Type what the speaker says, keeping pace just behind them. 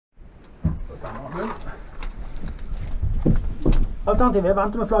Alternativet er å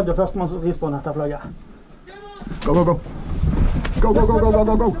vente med flagget først man respawner etter flagget. Go, go, go. Go, go, go, go, go,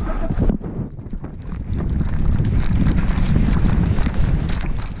 go, go.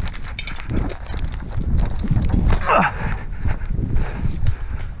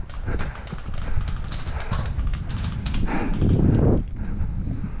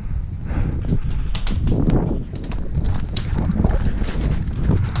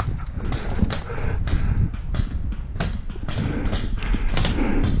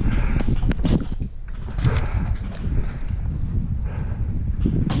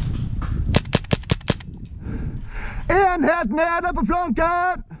 Helt nede på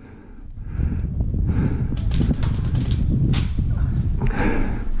flanken!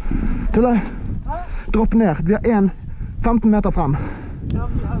 Til deg. Dropp ned. Vi har 15 meter frem. Ja,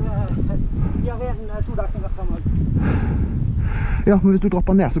 vi har to dekninger frem. Ja, men hvis du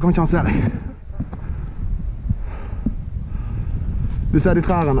dropper ned, så kan ikke han se deg. Du ser de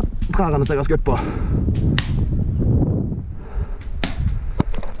trærne som jeg har skutt på.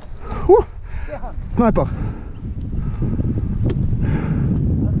 Sniper.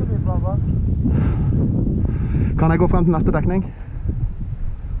 Kan jeg gå frem til neste dekning?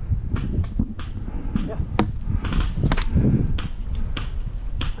 Ja.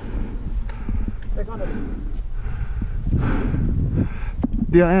 Det kan du.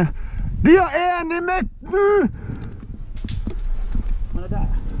 De har en i midten! Men det er der.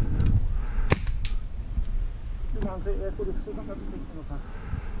 Jeg tror du kan ta det.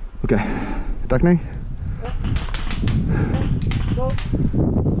 Ok, dekning. Ja. Så,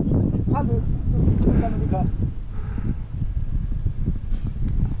 ta det. Så er vi klar.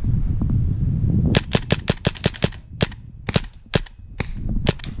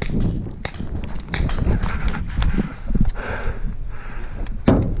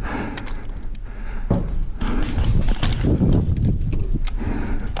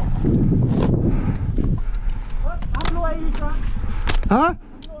 Hæ?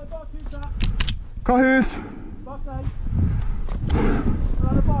 Hva hus? Bak deg. Eller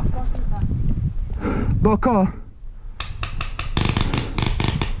er det bak huset? Bak hva?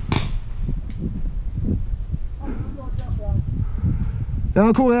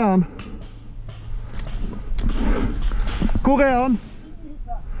 Ja, hvor er han? Hvor er han?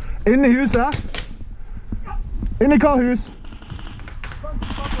 Inne i huset? Inne i hva hus?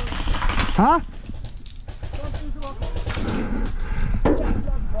 Hæ?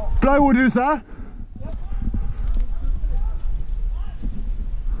 Plywoodhuset?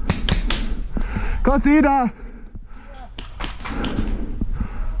 Hva side?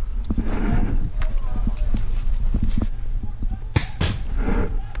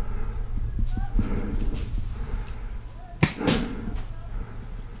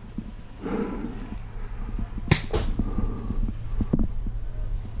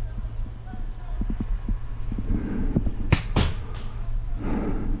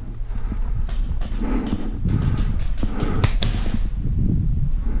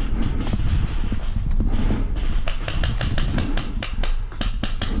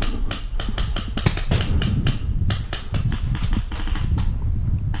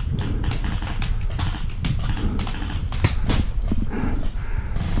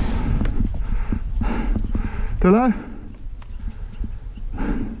 Tuller?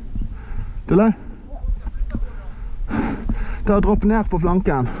 Tuller? Ta og dropp ned på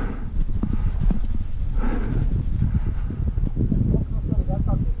flanken.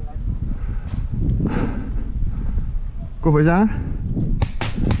 Hvorfor ikke?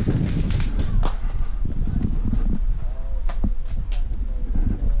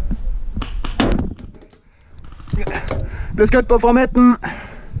 Blir skutt på fra midten.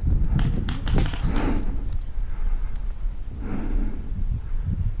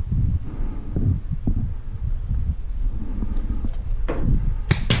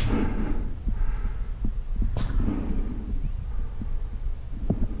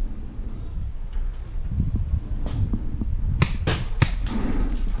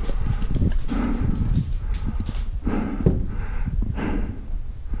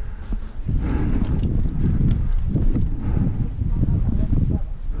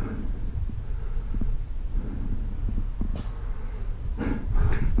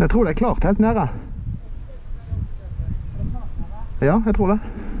 Jeg tror det er klart helt nede. Ja, jeg tror det.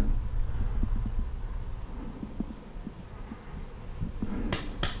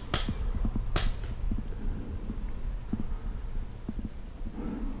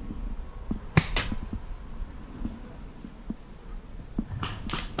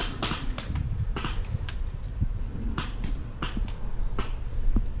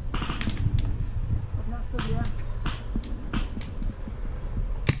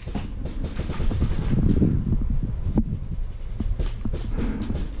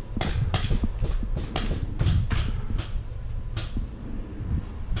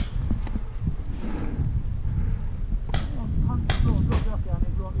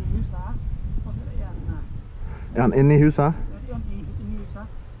 Er han inne i huset? Ja, inne i huset.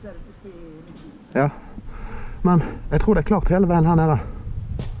 Så er det oppe i midten. Ja. Men jeg tror det er klart hele veien her nede.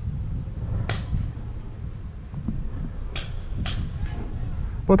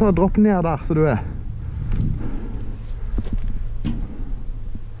 Bare ta og dropp ned der så du er.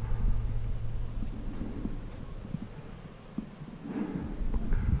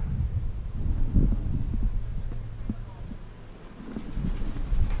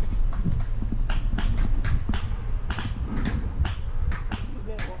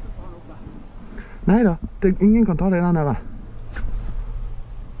 Neida, ingen kan ta det der nede.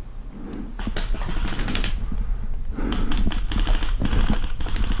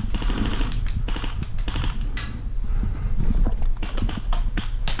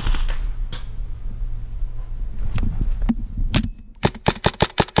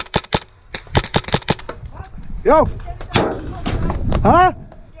 Jo! Hæ?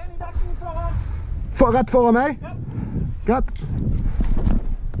 Rett foran meg? Ja. Greit.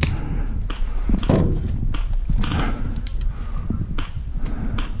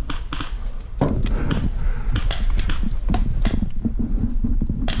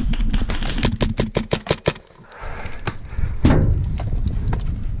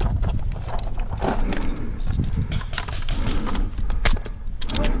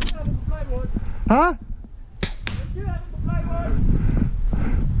 Hæ?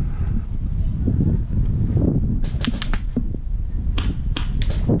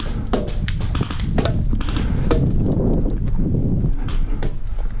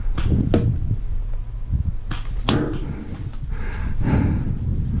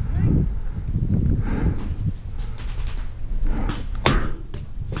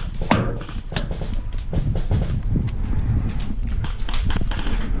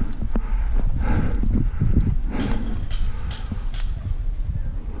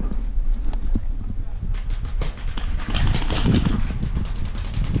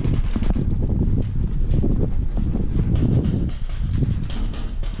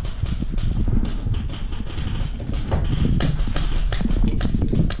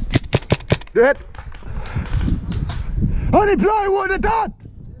 Good. Honey plywood er tatt!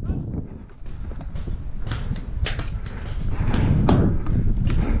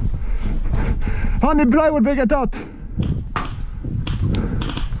 Honey plywood bygg er tatt!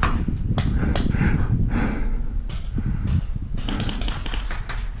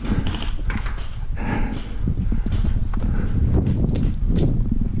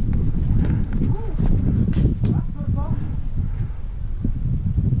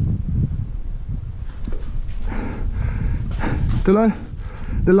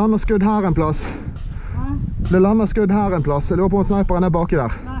 Det lander skudd her en plass. Det lander skudd her en plass. Jeg lurer på om sniperen er baki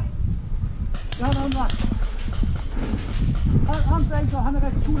der. Nei. Ja, det er andre. Han sier så, han er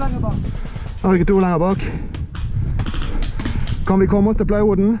rett 2 lenger bak. Han er ikke 2 lenger bak. Kan vi komme oss til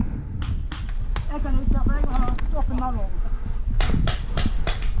pløyhoden? Jeg kan ikke, for jeg har stoppen mellom.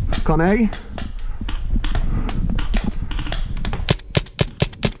 Kan jeg?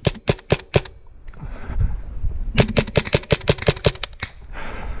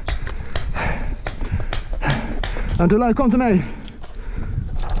 Until kom til meg.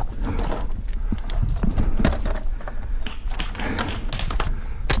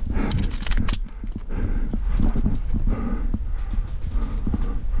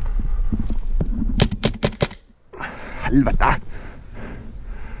 Helvete!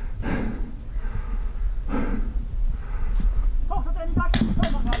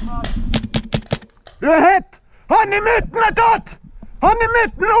 Du er hit! Han i midten er tatt! Han i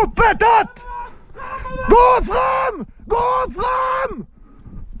midten oppe er tatt! Gå frem! Gå frem!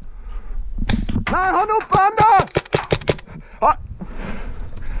 Nei, han oppe enda!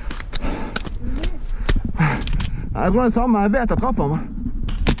 Jeg tror det er samme. Jeg vet jeg traff ham.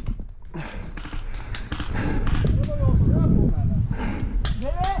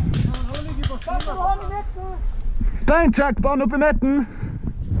 Steincheck på han oppe i midten.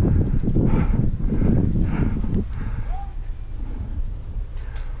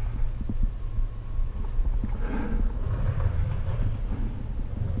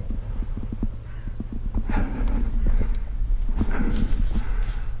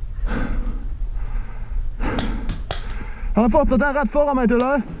 Han er fortsatt der rett foran meg,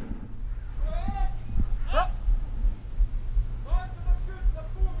 Tulle.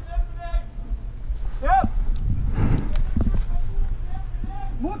 Ja.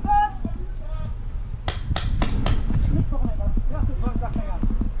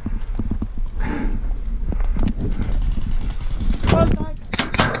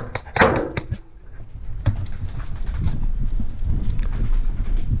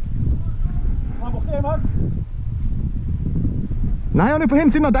 Nei, han er på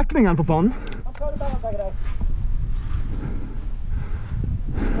hin siden av dekningen, for faen. Han prøvde bare å begge deg.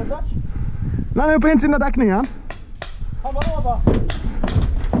 No touch? Nei, han er jo på hin siden av dekningen. Han var over.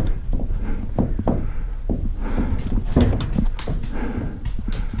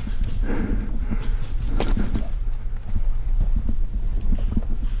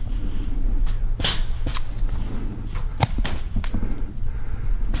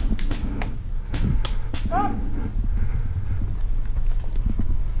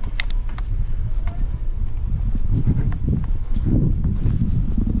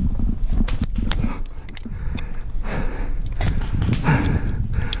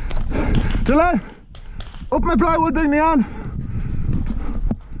 Chille! Opp med plywoodbygningen!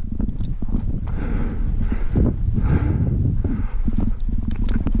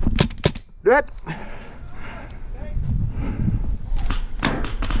 Du vet!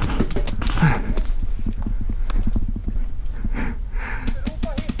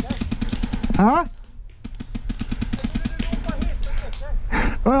 Hæ?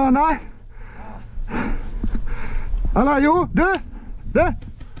 Nei. Eller jo, du!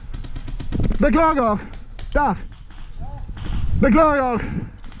 Beklager! Der! Beklager!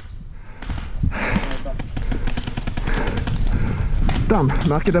 Den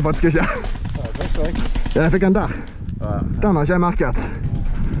merket jeg faktisk ikke. Jeg fikk en der. Den har ikke jeg merket.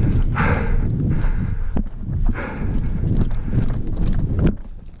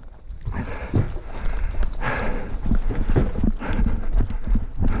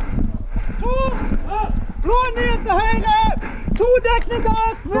 Blå ned til høyre! 2 dekninger!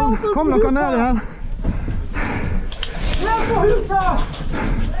 Kom dere ned igjen. Ned på huset!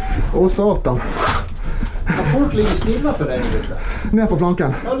 Å, satan. Ja, folk ligger stille for deg, vet du. Ned på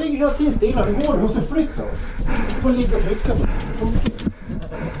planken. Ja, ligger der til stille. Det går, du måste flytta oss. Du får ligga och trycka på.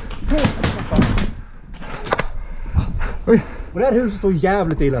 Oi. Och det här huset står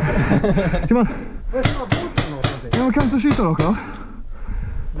jävligt illa till. Kom an. Ja, men hvem som skyter dere?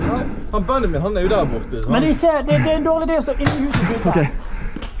 Han Benjamin, han er jo der borte. Men det er en dårlig idé å stå inne i huset. Ok.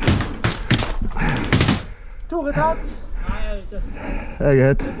 Tore tatt. Jeg er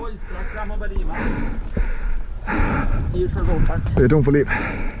hit. Jeg er tom for liv.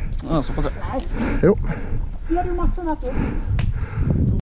 Ja, såpass. Jo. Vi hadde jo masse nettopp.